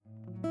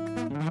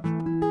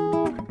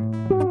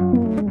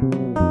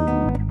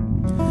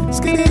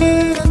Well,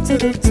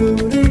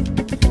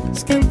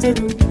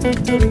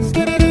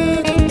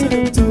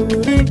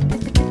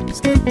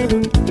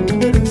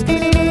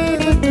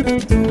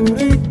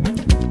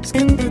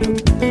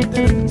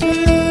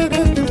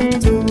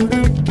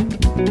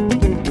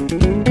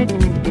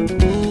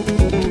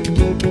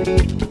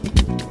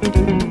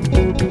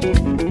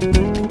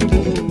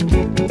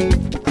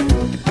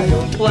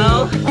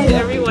 to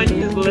everyone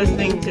who's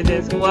listening to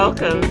this,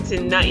 welcome to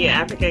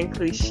NYAC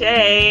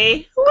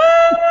Cliché.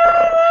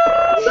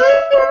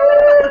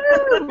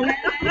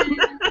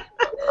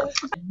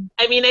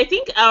 I mean, I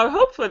think our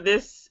hope for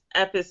this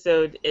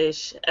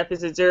episode-ish,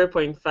 episode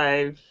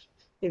 0.5,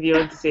 if you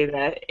want to say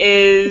that,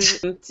 is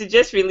to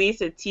just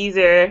release a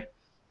teaser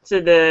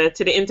to the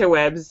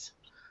interwebs.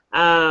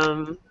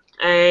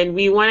 And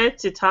we wanted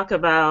to talk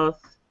about,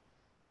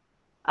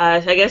 I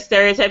guess,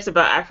 stereotypes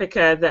about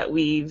Africa that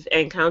we've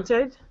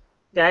encountered.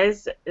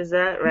 Guys, is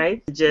that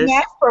right?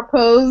 Yes,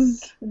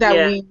 propose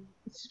that we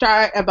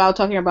start about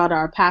talking about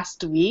our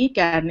past week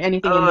and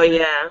anything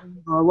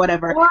or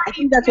whatever. Well, I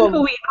think that's what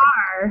we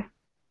are.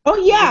 Oh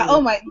yeah,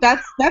 oh my,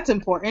 that's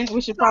important.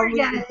 We should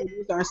probably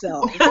introduce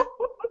ourselves.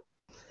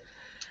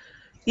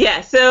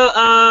 Yeah,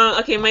 so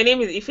okay, my name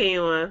is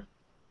Ifeyinwa.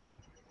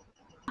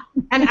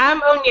 And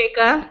I'm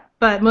Onyeka,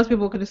 but most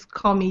people could just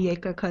call me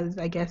Yeka because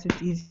I guess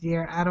it's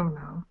easier. I don't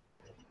know.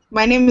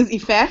 My name is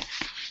Ife.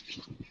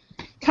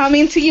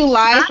 Coming to you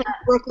live from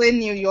Brooklyn,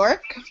 New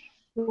York.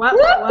 What?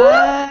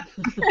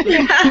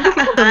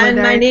 And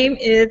my name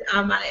is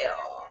Amayo.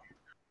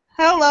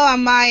 Hello,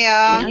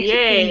 Amaya.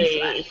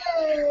 Yay!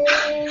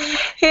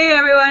 Hey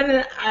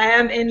everyone, I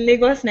am in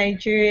Lagos,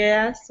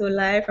 Nigeria, so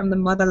live from the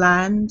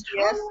motherland.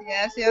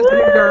 Yes, good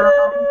girl.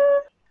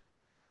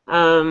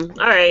 All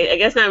right, I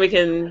guess now we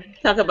can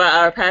talk about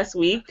our past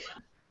week.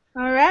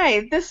 All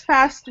right, this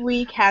past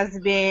week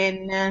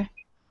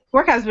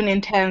work has been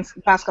intense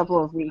the past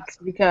couple of weeks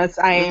because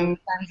I am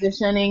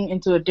transitioning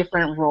into a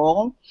different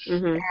role.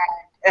 Mm-hmm.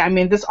 I'm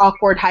in this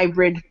awkward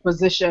hybrid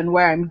position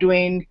where I'm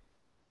doing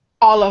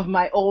all of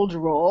my old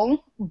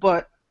role,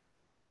 but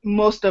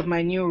most of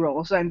my new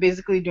role. So I'm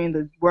basically doing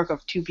the work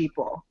of two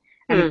people.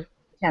 And it's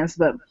intense,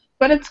 but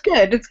it's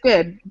good. It's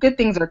good. Good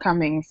things are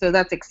coming, so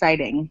that's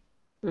exciting.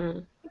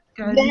 Mm.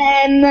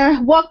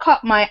 Then, what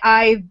caught my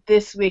eye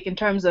this week in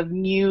terms of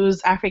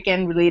news,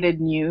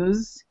 African-related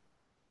news?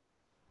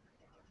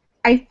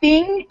 I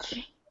think.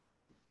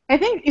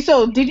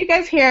 So, did you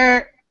guys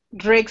hear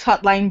Drake's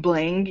Hotline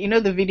Bling? You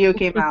know, the video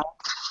came out.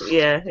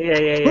 Yeah.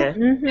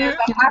 Mm-hmm. There's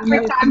an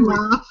African.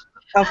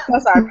 Of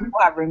course, our people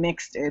have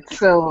remixed it.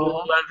 So,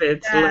 love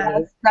it.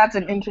 That's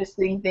an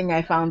interesting thing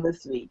I found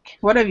this week.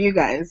 What have you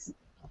guys?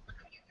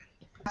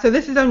 So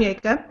this is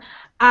Onyeka.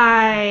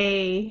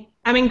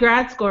 I'm in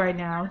grad school right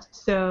now,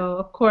 so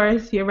of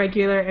course your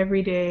regular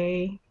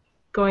everyday,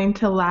 going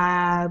to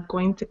lab,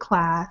 going to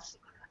class.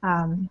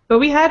 But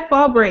we had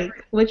fall break,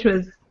 which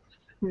was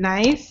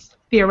nice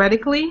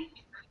theoretically,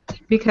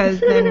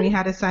 because then we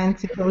had a science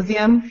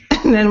symposium,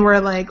 and then we're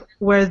like,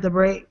 where's the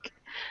break?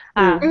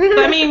 But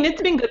I mean,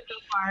 it's been good so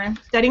far.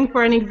 Studying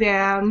for an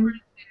exam.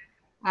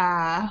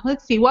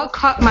 Let's see, what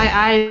caught my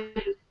eye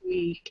this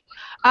week?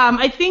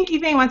 I think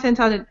Yvonne sent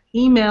out an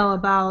email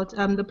about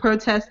the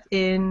protest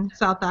in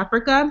South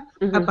Africa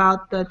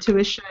about the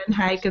tuition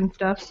hike and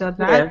stuff. So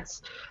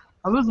that's,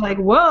 I was like,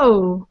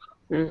 whoa,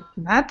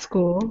 that's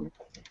cool.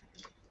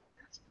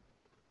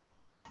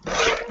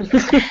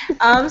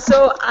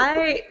 So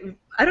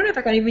I don't know if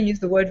I can even use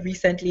the word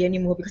recently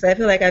anymore because I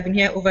feel like I've been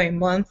here over a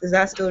month. Is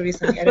that still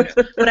recently? I don't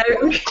know. But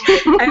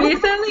I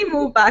recently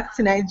moved back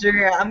to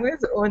Nigeria. I'm going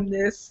to own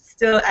this,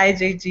 still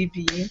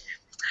IJGB.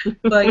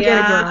 But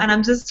yeah, and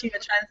I'm just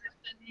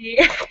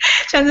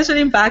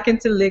transitioning back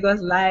into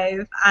Lagos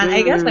life. And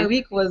I guess my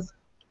week was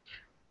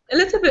a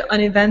little bit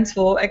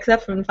uneventful,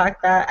 except for the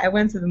fact that I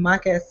went to the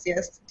markets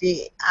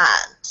yesterday.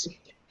 And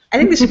I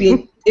think this should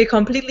be a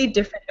completely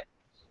different episode,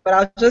 but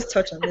I'll just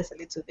touch on this a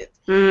little bit.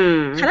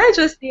 Can I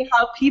just say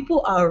how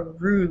people are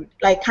rude?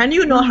 Like, can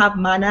you not have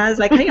manners?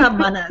 Like, can you have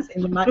manners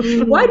in the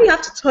market? Why do you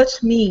have to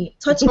touch me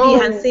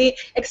and say,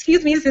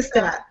 excuse me,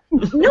 sister?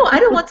 No, I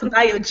don't want to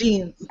buy your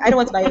jeans. I don't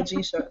want to buy your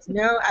jean shorts.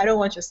 No, I don't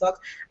want your socks.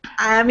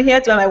 I'm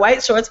here to buy my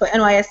white shorts for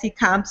NYAC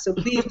camp, so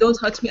please don't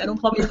touch me. I don't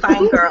call me a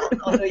fine girl.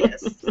 Although,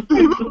 yes,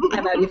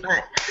 I might be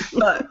fine.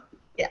 But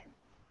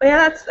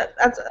yeah,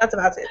 that's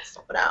about it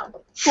for now.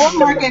 What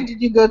market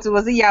did you go to?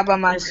 Was it Yaba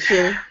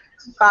Market?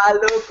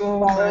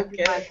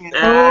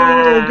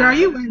 Oh, girl,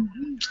 you went.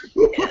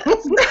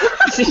 Yes.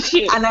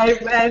 And I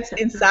went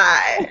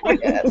inside.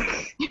 Yes.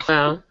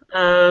 Wow.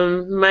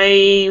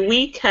 My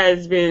week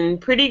has been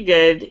pretty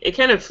good. It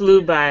kind of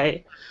flew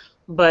by,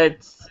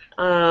 but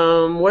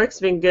work's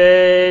been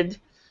good,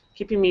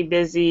 keeping me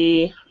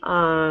busy.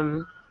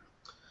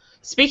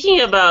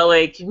 Speaking about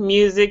like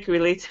music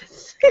related.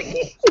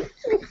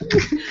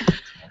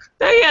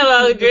 Talking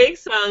about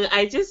Drake's song,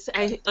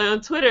 I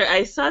on Twitter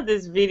I saw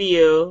this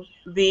video.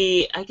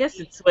 I guess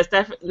it's West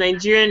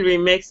Nigerian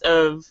remix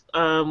of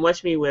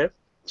 "Watch Me Whip."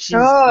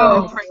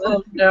 No.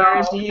 Why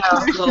do we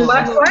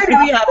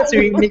have to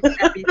remix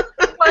everything?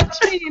 Watch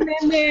me,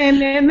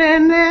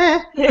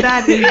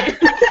 That is.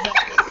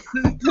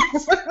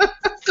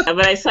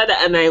 But I saw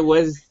that and I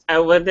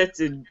wanted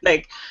to,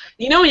 like,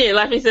 you know when you're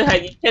laughing so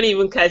hard you can't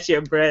even catch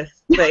your breath.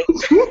 Like,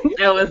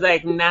 I was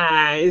like,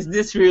 nah, is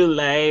this real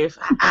life?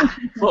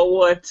 For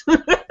what?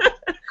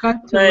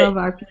 Got to love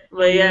our people.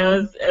 But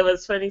yeah, it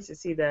was funny to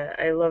see that.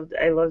 I loved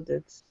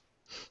it.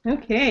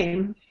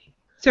 Okay.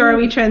 So are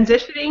we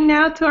transitioning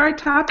now to our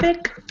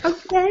topic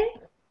of today?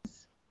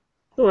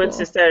 Who wants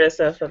to start us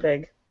off,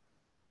 Abeg?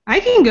 I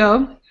can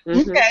go.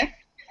 Okay.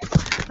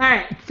 All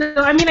right. So,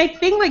 I mean, I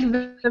think like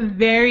the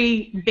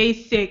very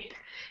basic,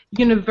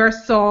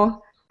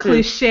 universal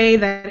cliche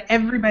that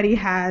everybody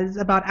has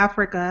about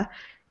Africa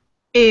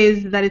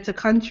is that it's a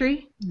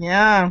country,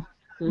 Yeah.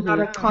 not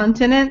a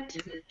continent.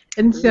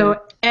 And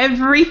so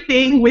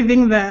everything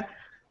within the,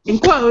 in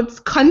quotes,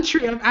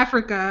 country of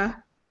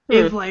Africa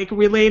is like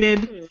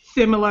related,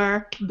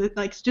 similar,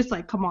 like it's just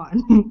like, come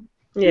on.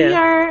 Yeah. We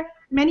are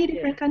many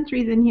different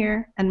countries in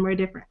here, and we're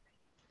different.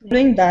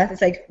 Doing that,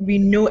 it's like we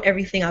know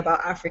everything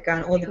about Africa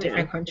and all the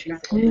different countries.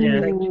 Yeah.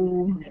 Like,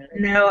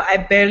 no, I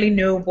barely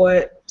know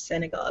what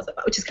Senegal is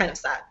about, which is kind of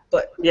sad.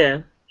 But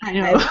Yeah. I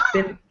know. I've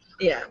been,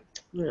 yeah.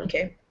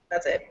 Okay,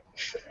 that's it.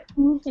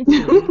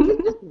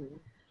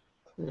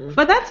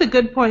 But that's a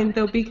good point,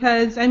 though,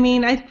 because I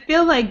mean, I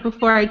feel like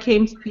before I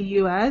came to the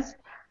U.S.,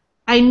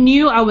 I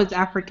knew I was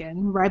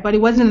African, right? But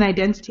it wasn't an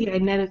identity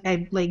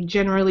I like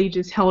generally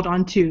just held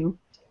on to.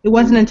 It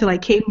wasn't until I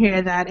came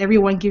here that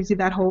everyone gives you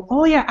that whole,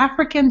 oh yeah,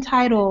 African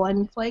title,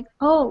 and it's like,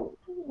 oh,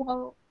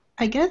 well,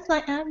 I guess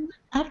I am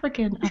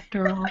African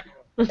after all.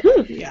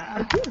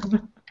 Yeah.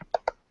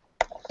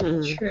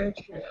 True.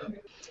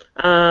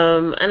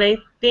 And I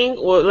think,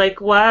 well, like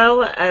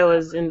while I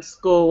was in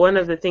school, one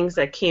of the things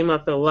that came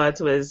up a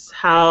lot was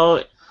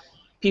how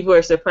people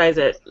were surprised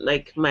at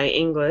like my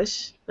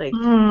English. Like,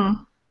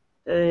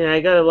 I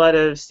got a lot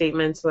of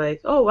statements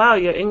like, "Oh wow,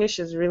 your English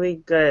is really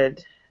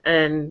good,"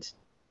 and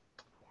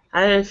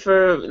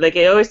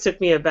it always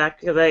took me aback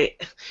because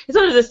it's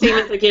one of the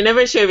statements like you're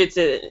never sure if it's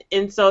an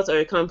insult or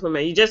a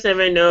compliment. You just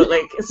never know.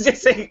 Like it's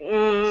just like,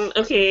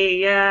 okay,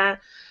 yeah,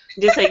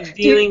 just like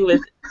dealing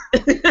with.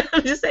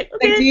 I'm just like,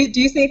 okay. Like,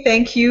 do you say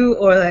thank you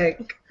or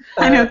like?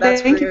 I know.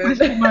 That's Thank rude.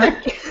 you,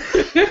 Mark.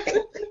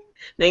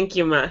 Thank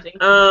you, Ma. Thank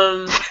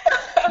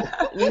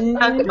you,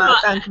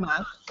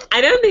 Ma. I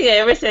don't think I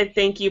ever said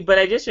thank you, but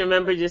I just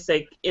remember just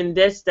like in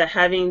this,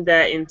 having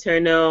that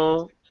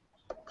internal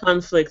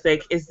conflict.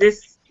 Like, is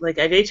this like,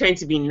 are they trying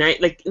to be nice?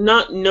 Like,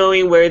 not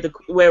knowing where it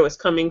was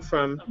coming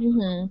from,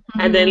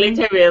 and then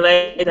later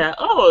realize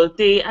that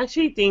they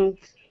actually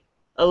think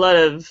a lot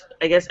of,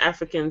 I guess,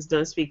 Africans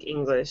don't speak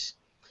English,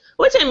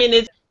 which I mean,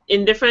 it's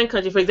in different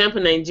countries. For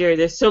example, Nigeria,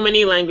 there's so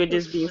many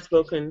languages being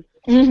spoken.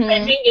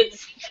 I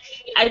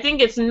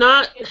think it's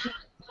not.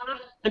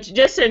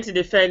 Just trying to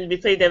be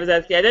play devil's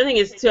advocate. I don't think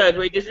it's too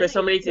outrageous for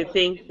somebody to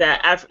think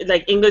that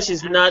like English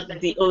is not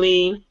the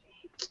only.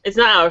 It's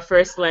not our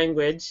first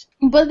language.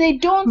 But they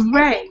don't.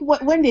 Right. I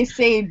think when they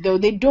say it, though,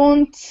 they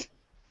don't.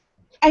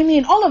 I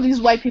mean, all of these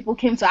white people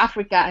came to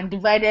Africa and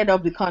divided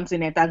up the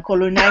continent and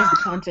colonized the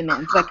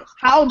continent. Like,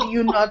 how do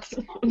you not?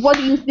 What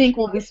do you think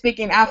we'll be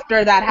speaking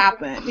after that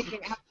happened?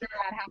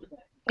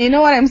 You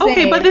know what I'm saying?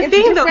 Okay, but the It's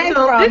thing though,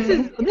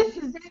 different so this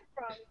is.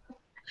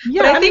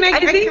 Yeah, I mean, I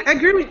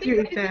agree with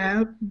you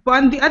there. But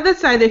on the other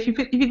side, if you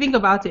think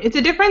about it, it's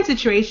a different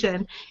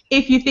situation.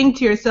 If you think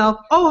to yourself,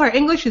 "Oh, her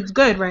English is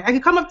good," right? I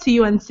could come up to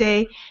you and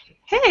say,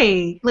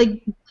 "Hey,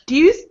 like,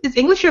 is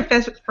English your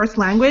first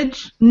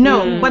language?"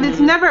 No, but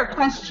it's never a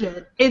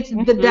question. It's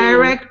the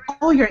direct,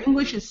 "Oh, your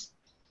English is."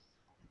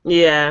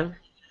 Yeah.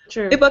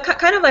 True. Yeah, but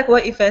kind of like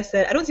what Ife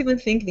said, I don't even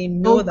think they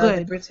know that the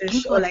good.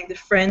 British or like the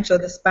French or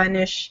the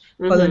Spanish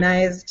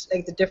colonized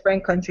like the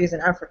different countries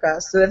in Africa.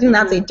 So I think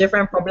that's a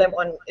different problem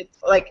on it,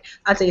 like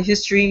as a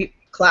history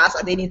class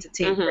that they need to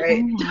take,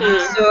 right?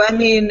 So I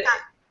mean,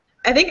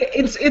 I think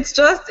it's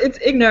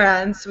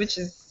ignorance, which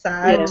is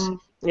sad.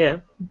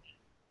 Yeah.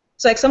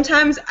 So like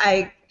sometimes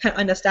I can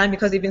understand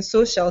because they've been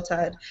so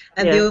sheltered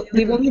and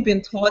they've only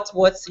been taught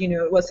what's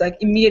like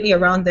immediately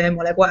around them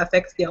or like what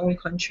affects their own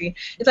country.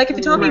 It's like if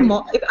you tell me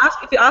more, if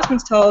you ask me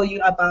to tell you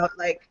about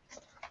like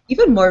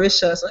even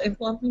Mauritius or maybe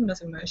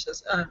not in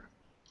Mauritius, I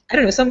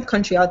don't know, some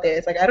country out there.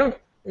 It's like I don't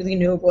really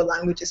know what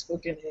language is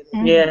spoken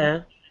in.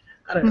 Yeah.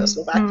 I don't know,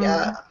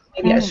 Slovakia.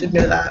 Maybe I should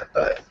know that,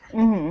 but I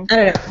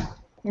don't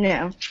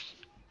know.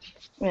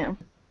 Yeah.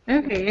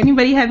 Okay.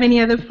 Anybody have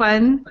any other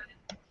fun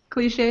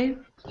cliches?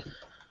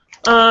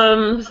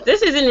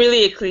 This isn't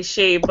really a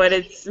cliche, but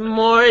it's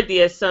more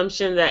the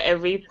assumption that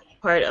every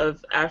part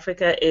of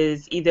Africa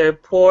is either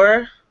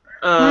poor,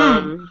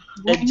 a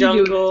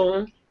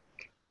jungle,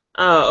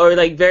 or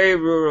like very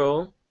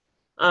rural.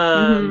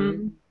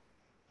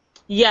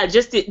 Yeah,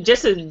 just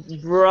a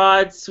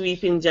broad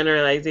sweeping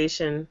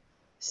generalization.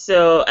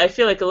 So I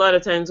feel like a lot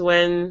of times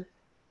when,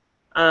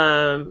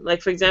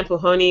 like for example,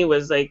 honey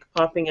was like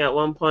popping at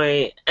one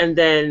point, and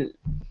then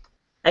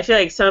I feel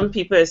like some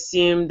people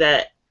assume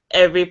that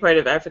every part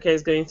of Africa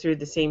is going through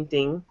the same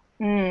thing.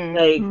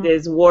 Like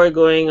there's war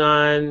going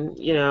on,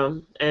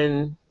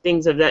 and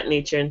things of that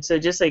nature. And so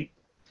just like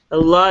a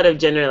lot of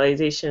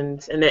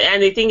generalizations, and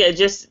I think it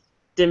just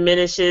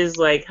diminishes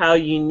like how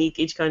unique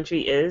each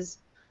country is.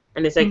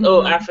 And it's like,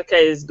 oh, Africa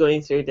is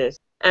going through this.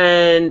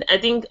 And I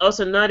think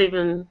also I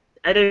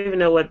don't even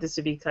know what this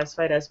would be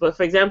classified as, but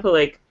for example,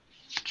 like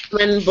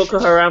when Boko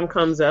Haram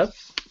comes up,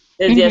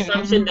 there's the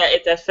assumption that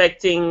it's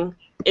affecting,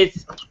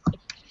 it's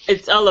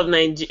all of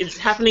Nigeria, it's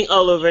happening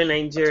all over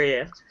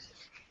Nigeria.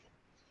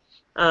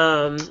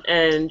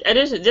 And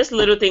just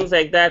little things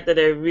like that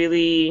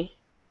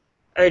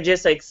are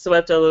just like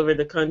swept all over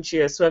the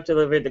country or swept all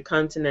over the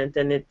continent,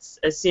 and it's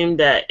assumed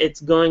that it's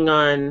going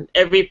on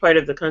every part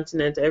of the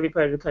continent, every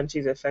part of the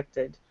country is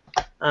affected.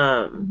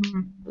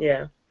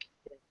 Yeah.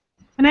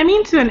 And I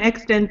mean, to an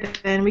extent,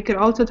 then we could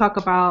also talk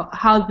about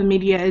how the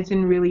media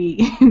isn't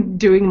really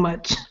doing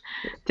much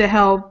to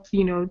help,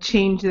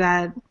 change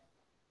that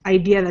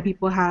idea that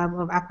people have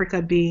of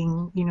Africa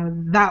being,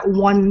 that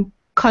one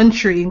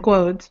country, in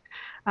quotes,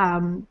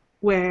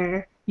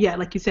 where, yeah,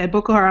 like you said,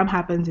 Boko Haram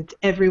happens, it's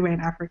everywhere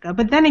in Africa.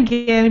 But then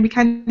again, we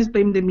can't just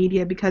blame the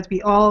media because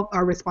we all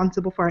are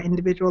responsible for our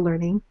individual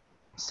learning.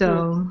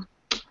 So,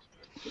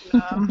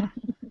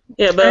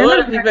 yeah, but a lot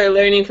of people are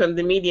learning from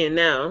the media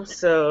now,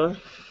 so...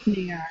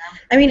 Yeah.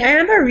 I mean, I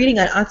remember reading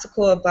an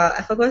article about,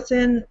 I've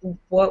forgotten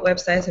what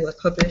website it was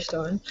published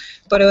on,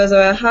 but it was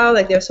about how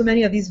like there are so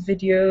many of these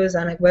videos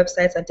and like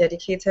websites are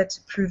dedicated to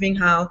proving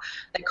how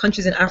like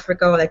countries in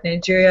Africa or like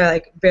Nigeria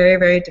like very,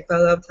 very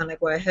developed and like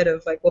we're ahead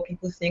of like what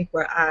people think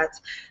we're at.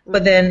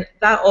 But then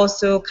that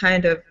also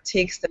kind of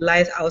takes the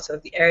light out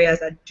of the areas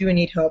that do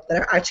need help,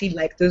 that are actually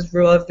like those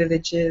rural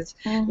villages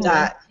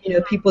that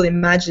people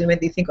imagine when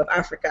they think of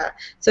Africa.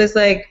 So it's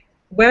like,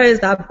 where is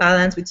that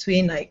balance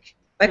between like,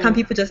 why can't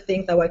people just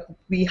think that like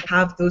we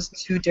have those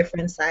two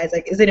different sides?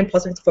 Like, is it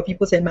impossible for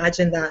people to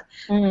imagine that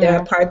there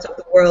are parts of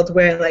the world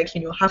where like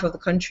half of the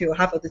country or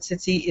half of the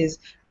city is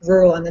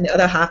rural and then the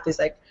other half is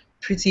like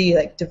pretty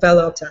like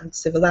developed and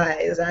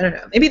civilized? I don't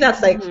know. Maybe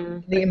that's like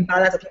the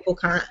imbalance that people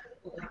can't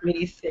like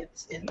really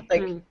fit in,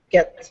 like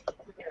get.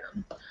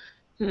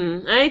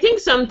 I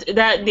think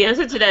that the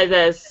answer to that is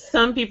that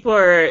some people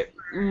are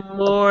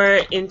more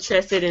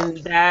interested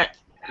in that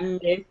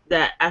myth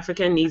that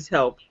Africa needs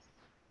help.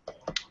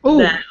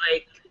 That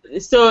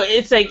so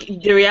it's like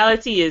the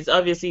reality is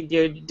obviously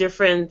there are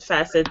different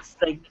facets,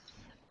 like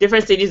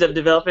different stages of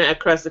development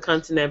across the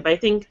continent, but I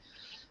think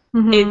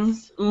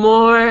it's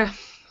more,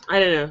 I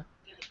don't know.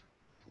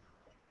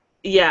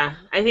 Yeah,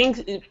 I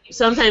think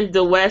sometimes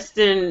the West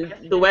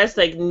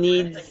like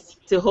needs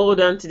to hold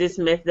on to this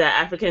myth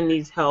that Africa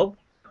needs help,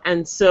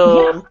 and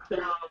so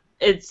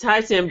it's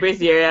hard to embrace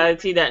the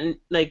reality that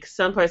like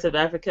some parts of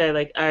Africa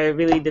like are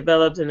really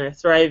developed and are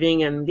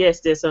thriving, and yes,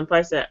 there's some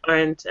parts that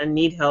aren't and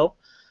need help.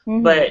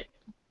 But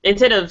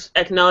instead of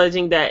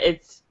acknowledging that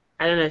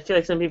I don't know, I feel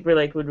like some people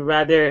like would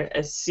rather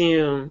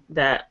assume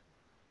that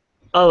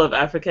all of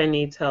Africa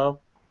needs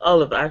help,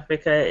 all of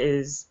Africa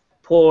is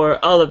poor,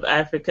 all of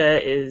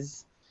Africa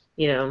is,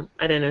 I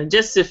don't know,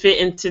 just to fit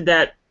into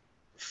that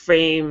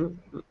framework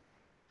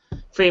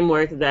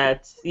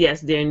that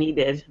yes, they're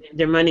needed,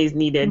 their money is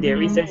needed, their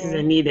resources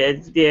are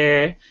needed,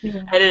 their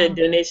I don't know,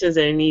 donations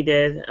are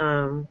needed.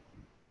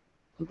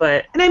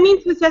 But and I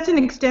mean, to a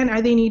certain extent, are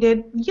they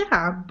needed?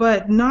 Yeah,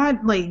 but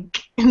not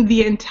like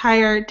the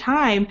entire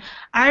time.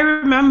 I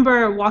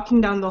remember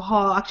walking down the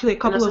hall actually a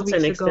couple of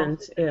weeks ago.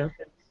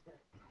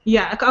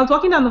 Yeah, I was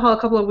walking down the hall a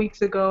couple of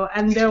weeks ago,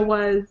 and there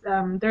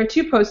are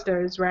two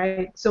posters,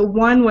 right? So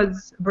one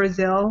was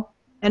Brazil,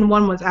 and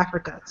one was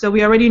Africa. So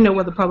we already know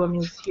what the problem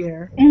is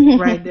here,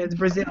 right? There's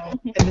Brazil,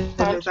 and then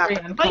there's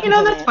Africa. But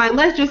that's fine.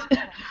 Let's just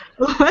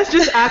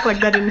act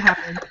like that didn't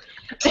happen.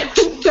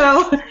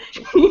 So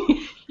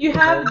you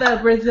have the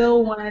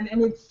Brazil one,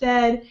 and it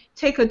said,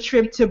 take a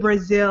trip to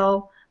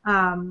Brazil.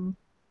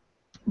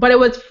 But it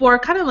was for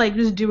kind of like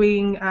just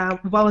doing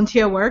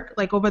volunteer work,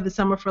 like over the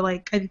summer for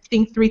like, I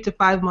think 3 to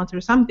 5 months or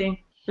something.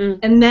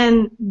 And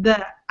then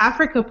the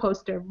Africa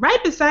poster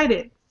right beside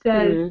it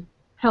says,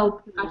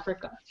 help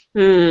Africa.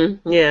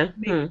 Yeah.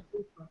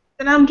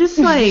 And I'm just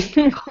like,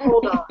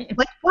 hold on.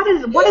 Like,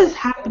 what is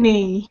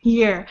happening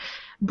here?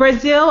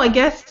 Brazil, I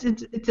guess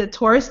it's a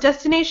tourist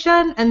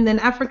destination, and then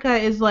Africa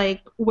is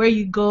like where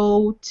you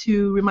go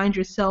to remind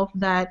yourself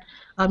that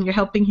you're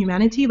helping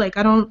humanity. Like,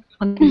 I don't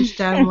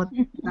understand what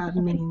that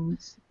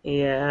means.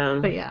 Yeah.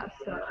 But yeah.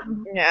 So.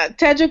 Yeah,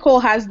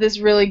 Tejiko has this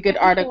really good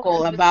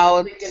article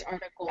about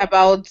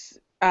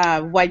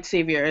white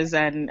saviors,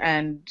 and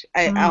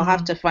I'll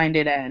have to find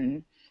it,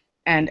 and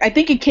I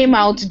think it came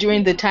out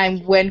during the time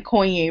when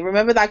Kanye,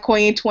 remember that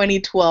Kanye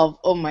 2012?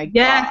 Oh my God.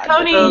 Yeah,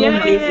 Kanye.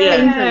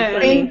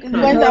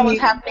 When that was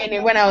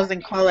happening, when I was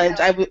in college,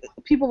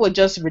 people were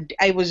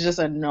I was just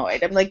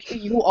annoyed. I'm like,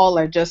 you all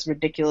are just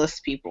ridiculous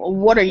people.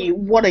 What are you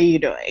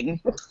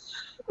doing?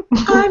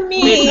 I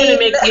mean,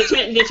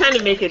 they're trying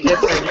to make it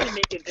different.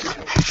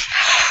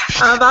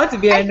 I'm about to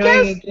be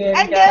annoying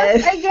again,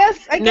 guys. I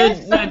guess.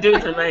 No, do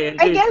it, Amaya.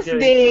 I guess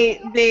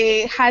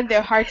they had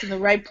their hearts in the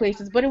right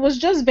places, but it was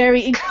just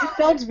it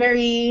felt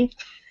very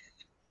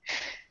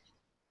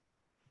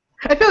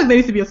I feel like there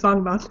needs to be a song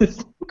about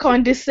this.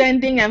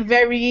 condescending and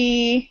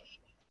very,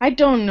 I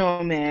don't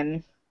know,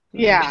 man.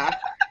 Yeah.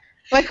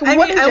 Like,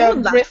 what is I your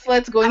won't lie.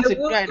 bracelets going I to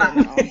do? won't I don't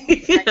lie.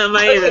 know. Am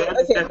I Okay, either?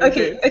 okay,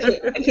 okay, okay,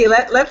 okay.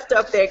 Let's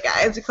stop there,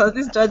 guys, because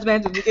this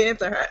judgment is beginning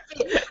to hurt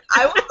me.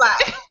 I won't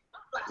lie.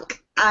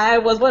 I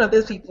was one of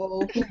those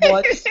people who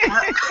watched.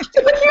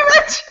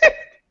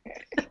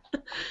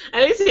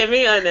 At least you're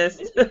being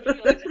honest.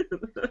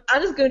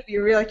 I'm just going to be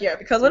real here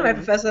because one of my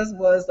professors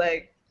was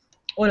like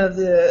one of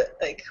the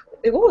like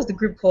what was the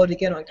group called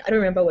again? I don't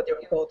remember what they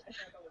were called,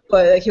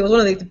 but like, he was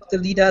one of the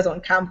leaders on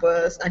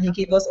campus, and he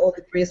gave us all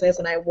the bracelets,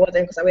 and I wore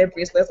them because I wear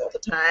bracelets all the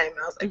time. And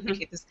I was like,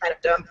 okay, this is kind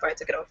of dumb before I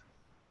took it off.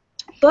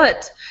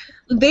 But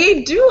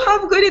they do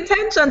have good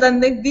intentions,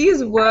 and like,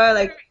 these were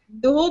like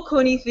the whole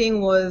Coney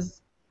thing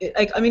was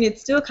like, I mean,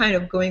 it's still kind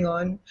of going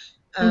on,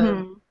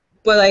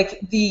 but like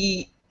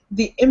the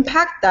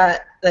impact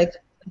that like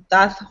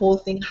that whole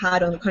thing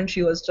had on the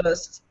country was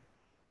just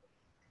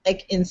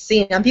like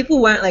insane, and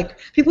people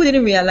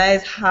didn't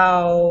realize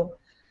how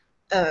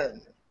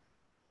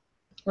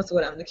what's the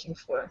word I'm looking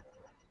for?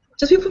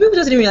 Just people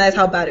just didn't realize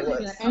how bad it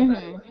was.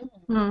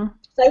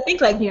 So I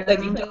think like the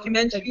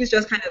documentaries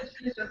just kind of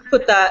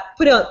put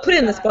it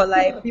in the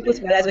spotlight for people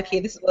to realize, okay,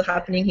 this is what's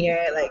happening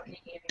here.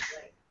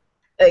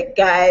 Like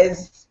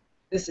guys,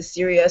 this is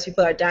serious.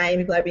 People are dying.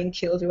 People are being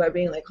killed. People are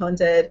being like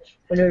haunted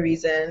for no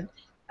reason.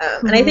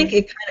 And I think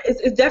it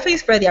definitely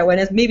spread the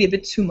awareness, maybe a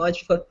bit too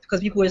much because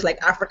people were just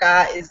like,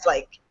 Africa is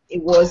like a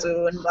war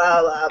zone,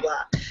 blah blah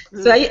blah.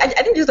 So I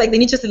think just like they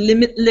need just to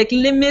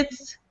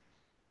limits.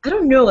 I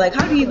don't know, like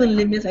how do you even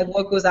limit like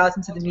what goes out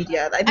into the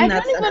media? I think I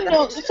don't even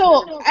know.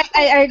 So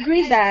I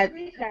agree that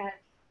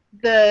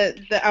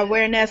the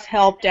awareness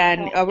helped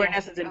and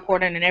awareness is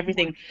important and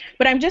everything,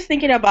 but I'm just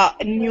thinking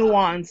about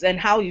nuance and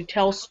how you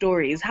tell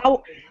stories.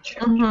 How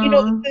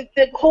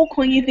the whole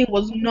Kanye thing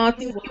was not.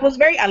 It was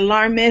very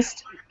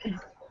alarmist.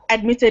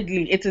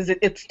 Admittedly,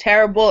 it's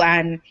terrible,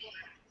 and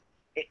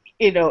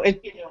it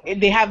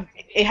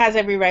has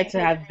every right to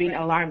have been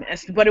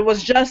alarmist, but it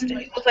was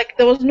like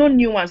there was no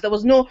nuance. There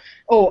was no,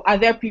 oh, are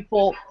there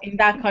people in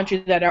that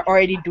country that are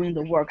already doing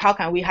the work? How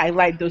can we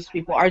highlight those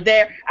people? Are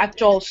there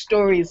actual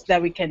stories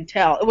that we can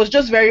tell? It was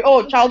just very,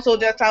 oh, child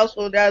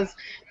soldiers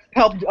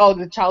helped all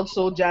the child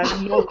soldiers,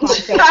 no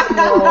context,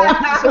 no.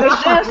 So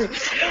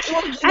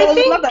there was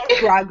a lot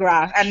of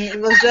gra, and it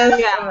was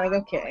just I'm like,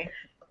 okay.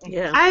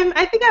 Yeah.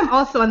 I think I'm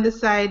also on this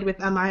side with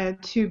Amaya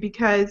too,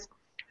 because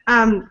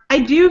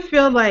I do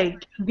feel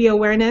like the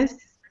awareness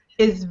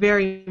is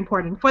very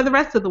important for the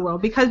rest of the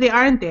world because they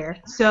aren't there.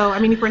 So I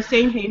mean, if we're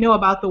saying they know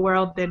about the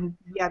world, then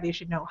yeah, they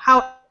should know.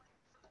 How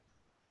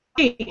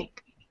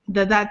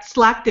that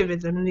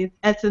slacktivism and the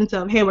essence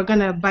of, hey, we're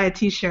gonna buy a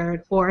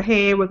T-shirt, or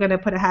hey, we're gonna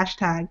put a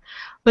hashtag,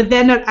 but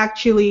they're not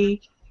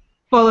actually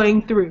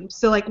following through.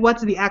 So like,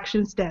 what's the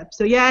action step?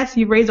 So yes,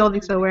 you raise all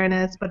this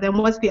awareness, but then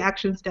what's the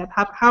action step?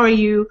 How are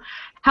you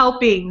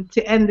helping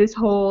to end this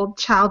whole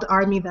child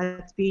army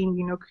that's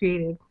being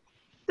created?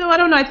 So I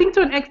don't know. I think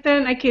to an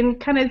extent I can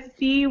kind of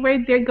see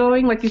where they're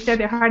going. Like you said,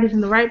 their heart is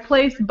in the right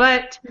place.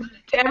 But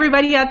to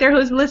everybody out there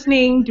who's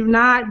listening, do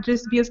not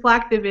just be a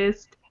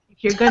slacktivist.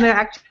 If you're gonna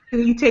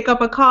actually take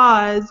up a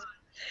cause,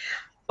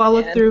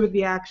 follow through with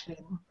the action.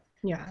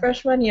 Yeah.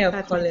 Freshman year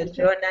of college,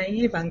 you're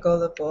naive and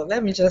gullible.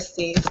 Let me just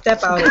say,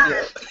 step out of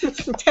your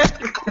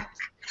step out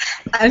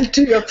and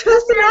do your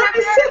personal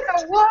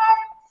research.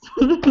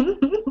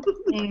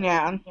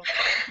 Yeah.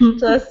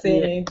 Just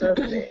saying, just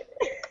saying.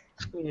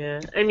 Yeah.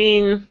 I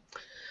mean,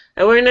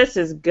 awareness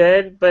is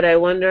good, but I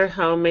wonder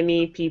how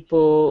many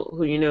people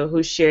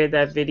who shared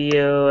that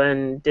video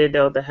and did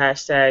all the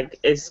hashtag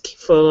is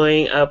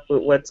following up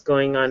with what's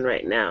going on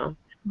right now.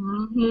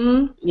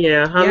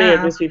 How many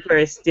of those people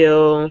are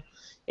still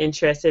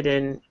interested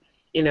in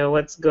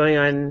what's going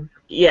on?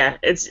 I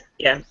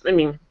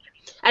mean,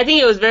 I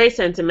think it was very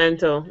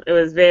sentimental. It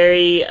was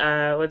very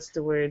what's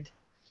the word,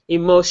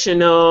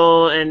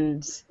 emotional,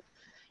 and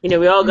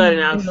we all got in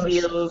our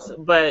feels,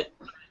 but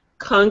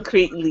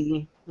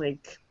concretely,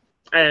 like,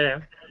 I don't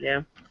know.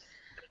 Yeah.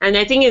 And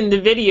I think in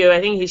the video, I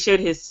think he showed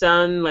his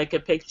son like a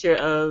picture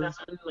of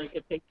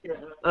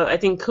I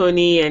think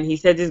Coney, and he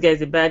said this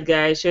guy's a bad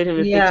guy. Showed him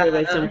a picture of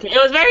like some kid.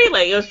 It was very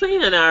like, it was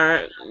playing on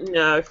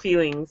our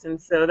feelings,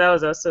 and so that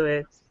was also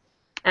it.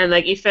 And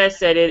like Ife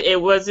said,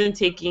 it wasn't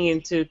taking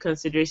into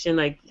consideration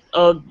like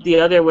all the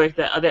other work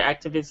that other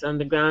activists on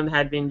the ground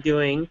had been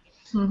doing.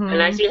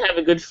 And I actually have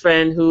a good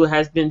friend who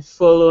has been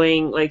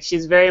following, like,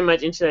 she's very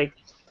much into like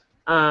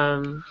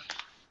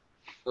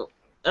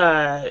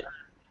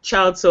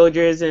child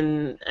soldiers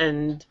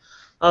and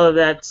all of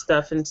that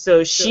stuff, and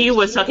so she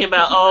was talking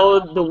about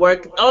all the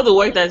work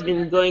that's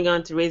been going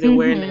on to raise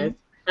awareness.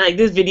 And like,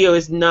 this video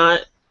is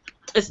not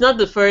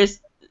the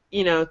first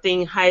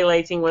thing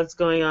highlighting what's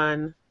going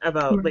on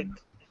about like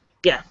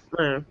yeah.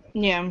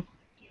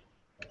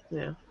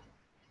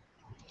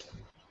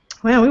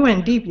 Well, we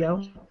went deep,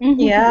 yo.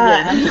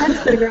 Yeah.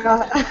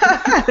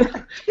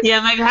 Yeah,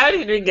 I'm like, how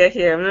did we get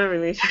here? I'm not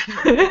really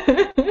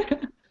sure.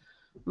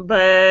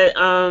 But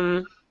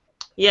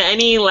Yeah,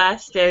 any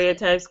last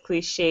stereotypes,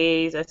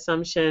 cliches,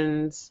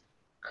 assumptions?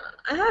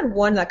 I had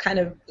one that kind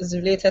of is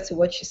related to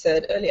what you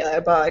said earlier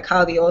about like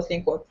how they all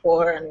think we're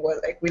poor and we're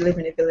like we live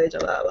in a village,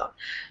 blah blah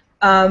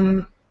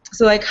blah.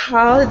 So like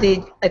how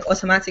they like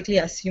automatically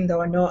assume that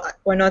we're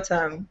not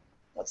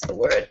what's the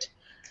word?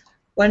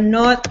 We're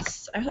not.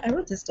 I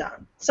wrote this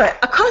down. Sorry,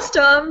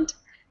 accustomed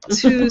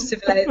to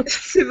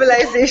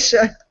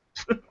civilization.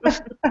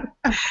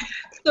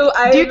 So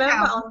I Do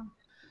remember tell.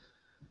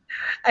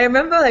 I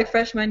remember like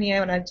freshman year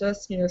when I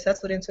just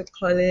settled into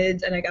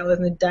college and like I was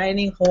in the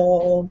dining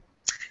hall.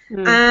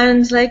 Mm.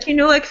 And like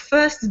like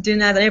first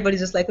dinner, and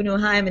everybody's just like,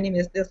 hi, my name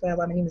is this, blah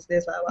blah, my name is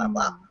this, blah blah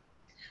blah.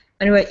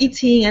 And we were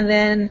eating, and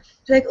then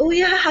like, oh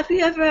yeah, have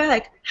you ever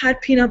like had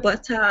peanut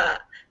butter?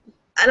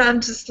 And I'm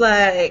just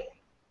like,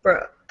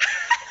 bro,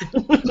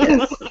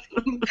 yes.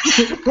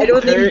 I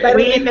don't think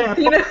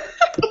peanut.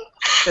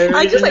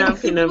 I just like Original peanut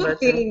simple butter.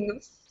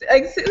 things.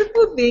 Like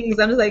simple things.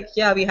 I'm just like,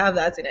 yeah, we have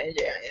that in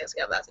Nigeria. Yes,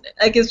 we have that in it.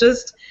 Like it's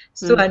just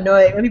so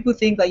annoying when people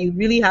think that you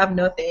really have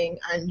nothing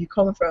and you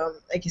come from,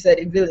 like you said,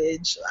 a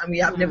village and we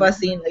have never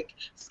seen like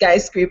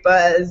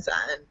skyscrapers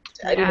and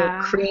I don't know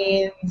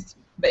cranes.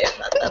 But yeah,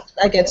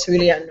 that gets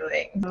really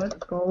annoying. That's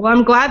cool. Well,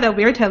 I'm glad that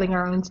we're telling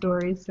our own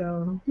stories.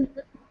 So.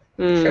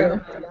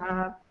 True.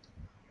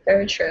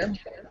 Very true.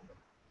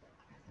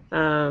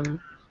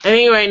 I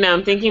think right now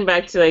I'm thinking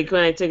back to like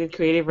when I took a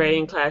creative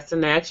writing class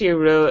and I actually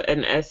wrote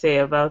an essay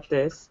about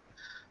this,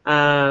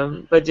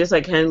 but just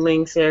like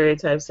handling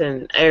stereotypes.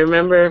 And I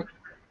remember,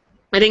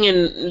 I think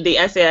in the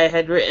essay I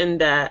had written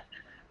that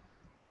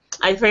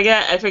I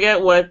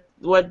forget what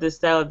the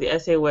style of the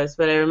essay was,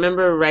 but I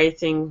remember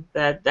writing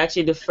that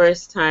actually the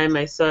first time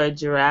I saw a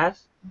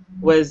giraffe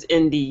was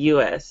in the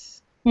U.S.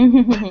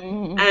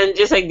 And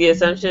just like the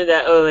assumption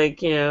that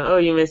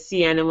you must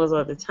see animals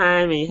all the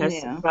time and you have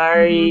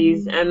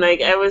safaris and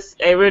like I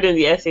wrote in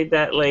the essay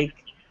that like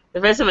the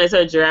first time I saw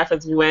a giraffe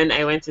was when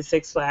I went to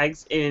Six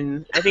Flags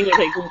in I think it's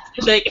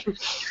like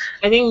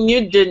I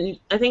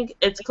think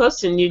it's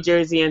close to New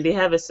Jersey and they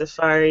have a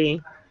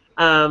safari.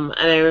 And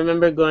I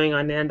remember going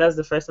on there and that was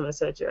the first time I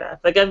saw a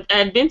giraffe. Like I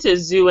had been to a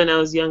zoo when I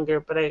was younger,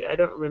 but I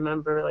don't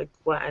remember like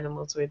what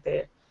animals were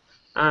there.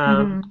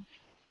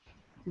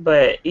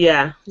 But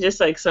yeah, just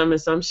like some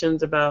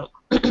assumptions about,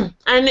 and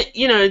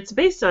it's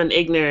based on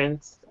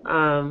ignorance,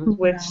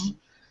 which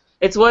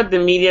it's what the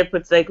media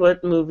puts, like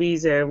what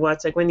movies or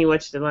what's like when you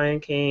watch The Lion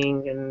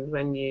King and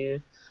when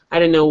you, I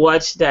don't know,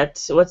 watch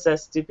what's that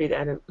stupid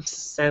Adam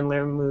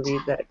Sandler movie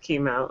that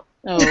came out?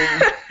 Oh.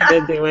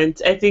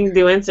 That I think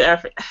they went to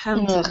Africa.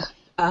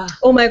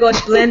 Oh my gosh,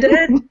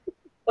 Blended?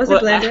 Was it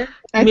Blended?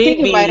 I think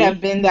it might have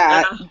been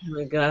that. Oh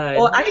my god.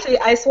 Oh, actually,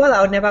 I swore I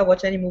would never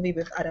watch any movie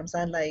with Adam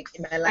Sandler like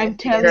in my life. I'm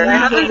telling you, I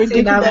haven't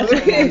seen that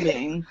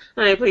movie.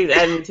 All right, please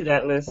add me to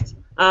that list.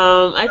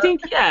 I think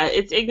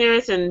it's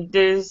ignorance, and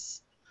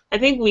I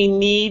think we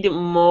need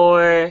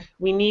more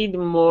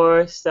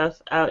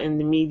stuff out in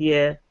the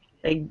media.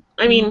 Like,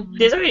 I mean,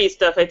 there's already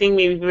stuff. I think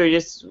maybe we're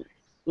just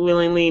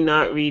willingly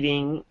not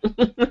reading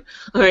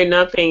or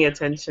not paying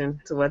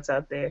attention to what's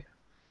out there.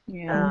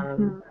 Yeah.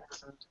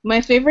 My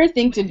favorite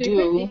thing to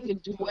do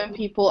when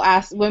people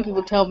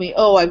tell me,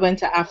 "Oh, I went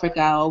to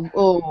Africa,"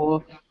 or,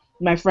 "Oh,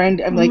 my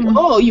friend," I'm like,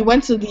 "Oh, you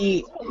went to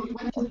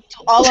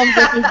all of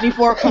the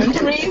 54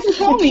 countries?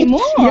 Tell me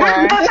more."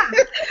 Yeah.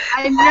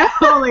 I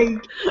know,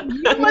 like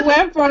you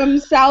went from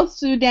South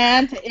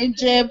Sudan to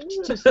Egypt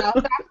to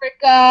South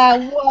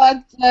Africa.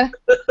 What?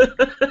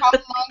 How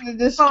long did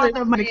this trip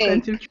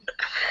take?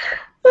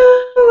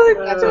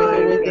 That's my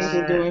favorite thing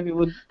to do when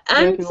people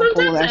and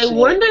sometimes I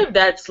wonder if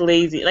that's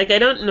lazy. Like I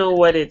don't know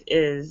what it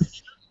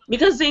is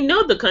because they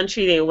know the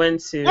country they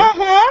went to.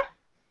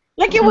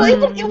 Like it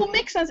will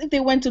make sense if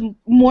they went to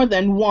more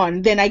than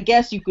one. Then I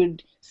guess you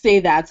could say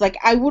that. Like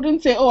I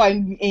wouldn't say, "Oh,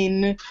 I'm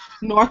in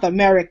North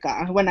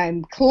America" when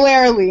I'm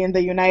clearly in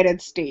the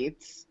United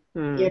States.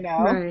 You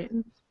know. Right.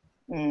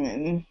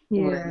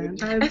 Yeah.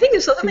 I think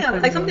it's something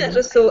that's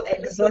just so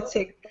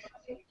exotic.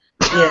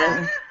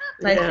 Yeah.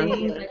 Like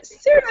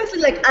seriously,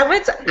 like I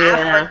went to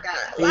Africa.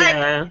 Like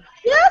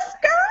yes,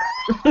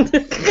 girl.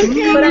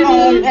 But I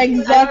mean,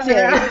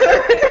 exotic.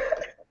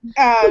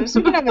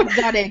 Speaking of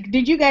exotic,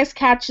 did you guys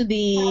catch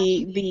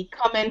the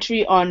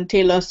commentary on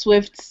Taylor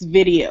Swift's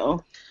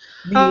video?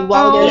 The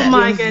Wildest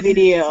Dreams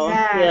video.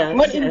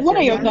 What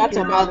are your thoughts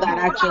about that?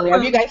 Actually,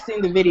 have you guys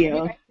seen the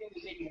video?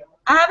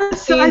 I haven't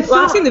seen.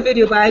 I've seen the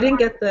video, but I didn't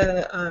get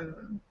the.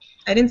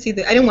 I didn't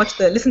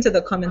listen to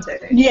the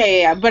commentary.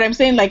 Yeah. But I'm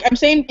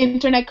saying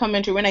internet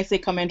commentary. When I say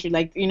commentary,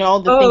 like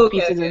all the think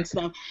pieces and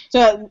stuff.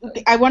 So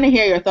I want to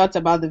hear your thoughts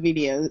about the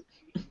video,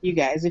 you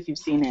guys, if you've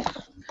seen it.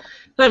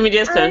 Let me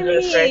just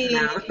confess right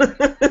now.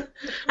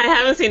 I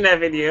haven't seen that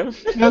video.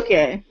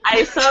 Okay.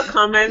 I saw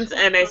comments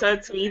and I saw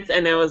tweets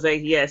and I was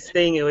like, yes,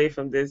 staying away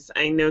from this.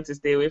 I know to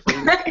stay away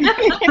from this. I'm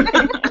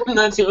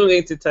not even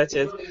going to touch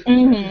it.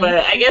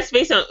 But I guess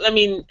I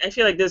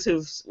feel like those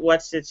who've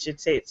watched it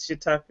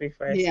should talk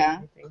before I say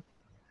anything.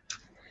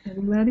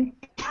 Anybody?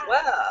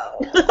 Wow.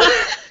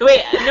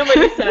 Wait,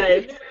 nobody saw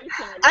it.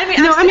 I mean,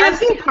 I've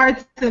seen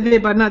parts of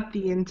it, but not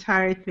the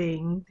entire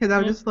thing. Because I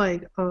was just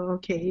like, oh,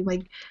 okay.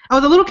 Like, I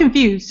was a little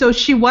confused. So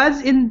she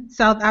was in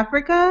South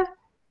Africa?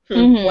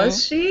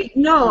 Was she?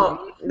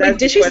 No. That's Wait, the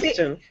did she say?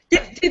 question.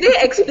 Did they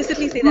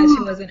explicitly say that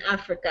she was in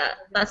Africa?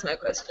 That's my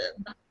question.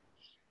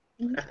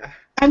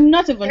 I'm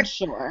not even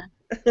sure.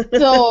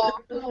 So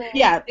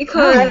yeah,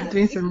 Because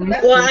Doing some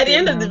research Well, at the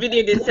end right of the now.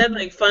 video, they said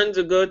like funds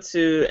will go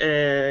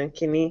to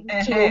Kini.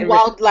 to I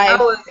wildlife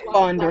was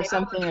fund or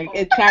something like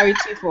a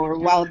charity for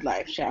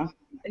wildlife, sure.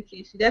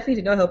 okay. She definitely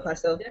did not help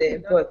herself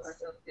there, but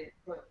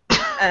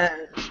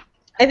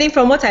I think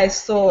from what I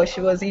saw,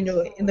 she was in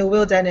the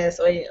wilderness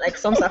or like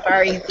some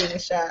safari thing.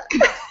 Sha.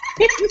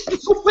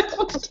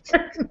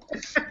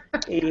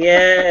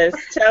 Yes,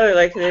 tell it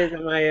like it is,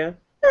 Amaya.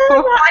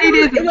 For 40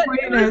 days It and was,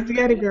 40 it was nights,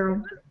 get it,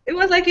 girl. it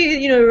was like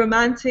a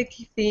romantic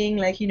thing,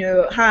 like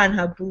her and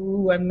her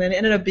boo, and then it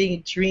ended up being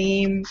a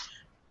dream.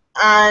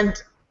 And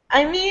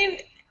I mean,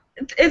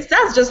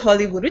 that's just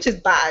Hollywood, which is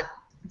bad.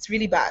 It's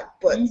really bad.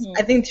 But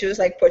I think she was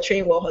like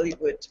portraying what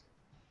Hollywood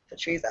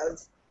portrays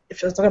as. If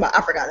she was talking about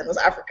Africa, then it was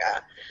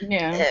Africa.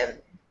 Yeah.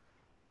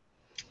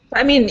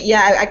 I mean,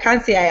 yeah, I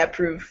can't say I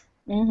approve.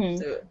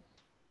 So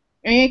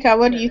Erika,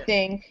 what do you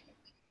think?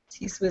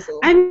 T-Swizzle.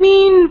 I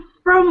mean,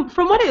 from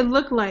what it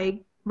looked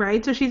like,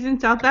 right? So she's in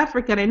South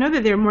Africa, and I know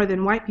that there are more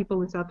than white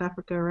people in South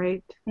Africa,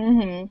 right?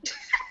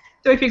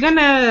 So if you're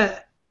gonna,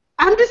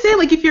 I'm just saying,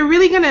 like, if you're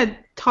really gonna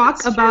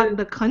talk about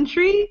the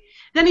country,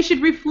 then it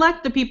should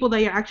reflect the people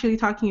that you're actually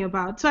talking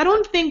about. So I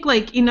don't think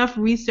like enough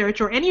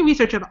research or any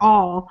research at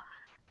all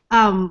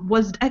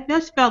I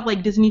just felt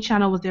like Disney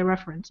Channel was their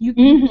reference. You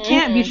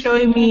can't be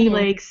showing me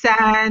like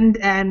sand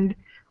and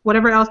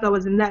whatever else that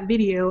was in that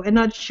video and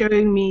not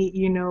showing me,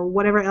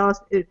 whatever else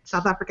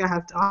South Africa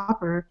has to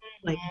offer,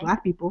 like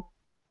black people.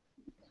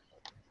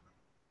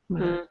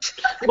 Well,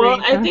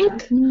 I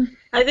think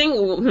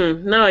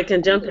now I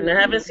can jump in. I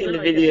haven't seen the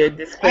video.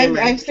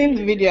 Disclaimer. I've seen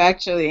the video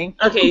actually.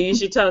 Okay, you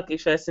should talk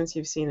first since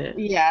you've seen it.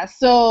 Yeah,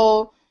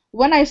 so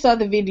when I saw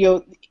the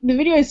video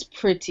is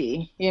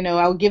pretty,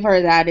 I'll give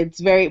her that. It's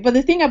very, but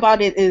the thing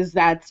about it is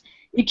that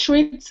it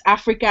treats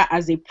Africa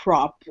as a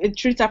prop. It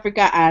treats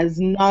Africa as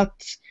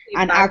not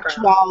an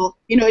actual,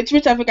 it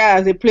treats Africa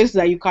as a place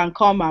that you can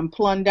come and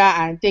plunder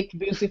and take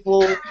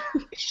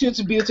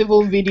shoot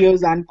beautiful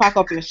videos and pack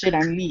up your shit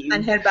and leave.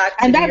 And head back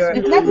to And New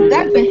that's York.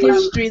 that's the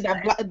history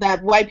that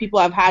white people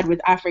have had with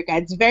Africa.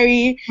 It's a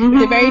very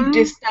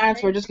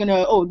distant. We're just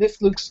gonna,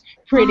 this looks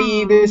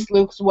pretty, this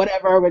looks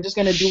whatever. We're just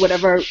gonna do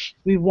whatever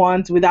we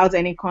want without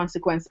any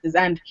consequences.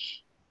 And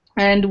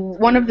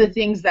one of the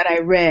things that I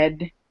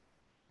read,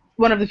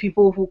 one of the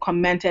people who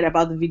commented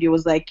about the video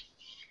was like,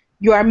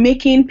 you are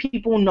making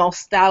people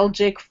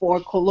nostalgic for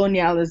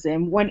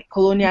colonialism when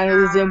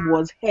colonialism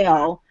was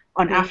hell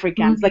on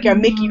Africans. Like you're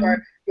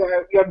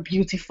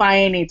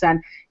beautifying it,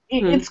 and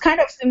it's kind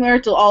of similar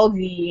to all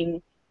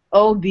the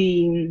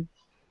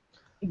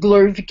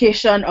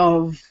glorification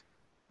of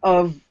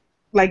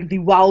like the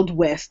Wild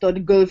West or the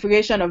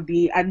glorification of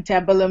the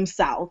antebellum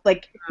South.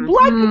 Like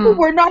black people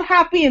were not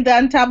happy in the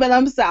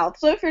antebellum South.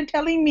 So if you're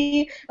telling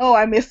me, oh,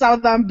 I'm a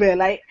Southern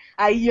belle,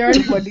 I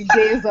yearn for the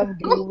days of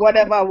the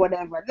whatever.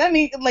 Let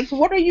me, like,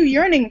 what are you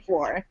yearning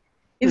for?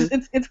 It's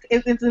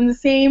in the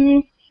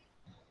same.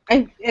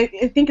 I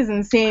think it's in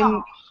the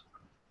same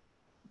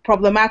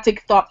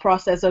problematic thought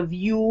process of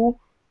you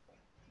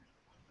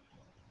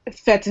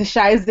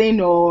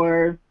fetishizing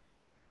or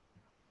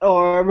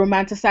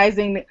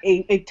romanticizing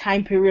a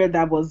time period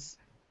that was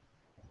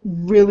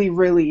really,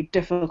 really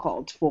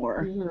difficult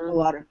for a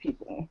lot of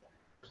people.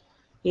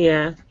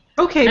 Yeah.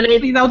 Okay,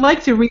 please, I would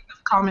like to read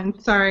this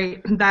comment. Sorry,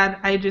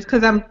 that I just,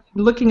 because I'm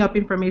looking up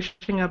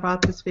information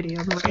about this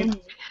video, right?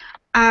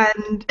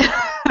 And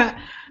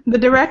the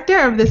director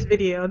of this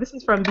video, this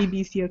is from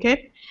BBC,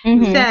 okay,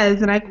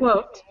 says, and I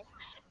quote,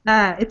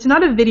 it's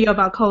not a video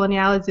about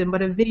colonialism,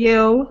 but a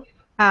video,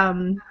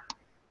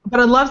 but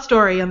a love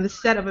story on the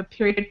set of a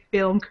period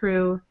film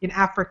crew in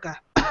Africa,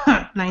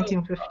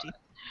 1950.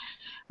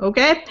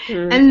 Okay?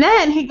 And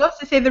then he goes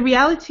to say the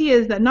reality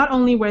is that not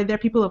only were there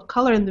people of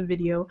color in the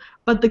video,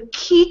 but the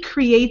key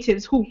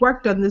creatives who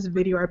worked on this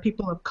video are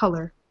people of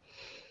color.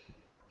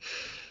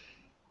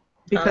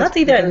 That's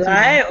either a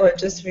lie or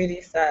just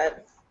really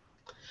sad.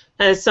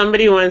 As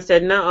somebody once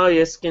said, not all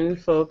your skin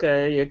folk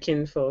are your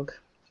kinfolk.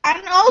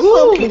 And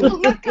also,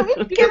 can we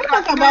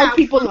talk about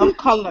people of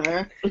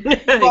color?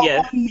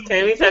 Yes.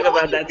 Can we talk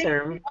about that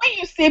term? When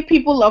you say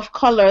people of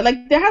color,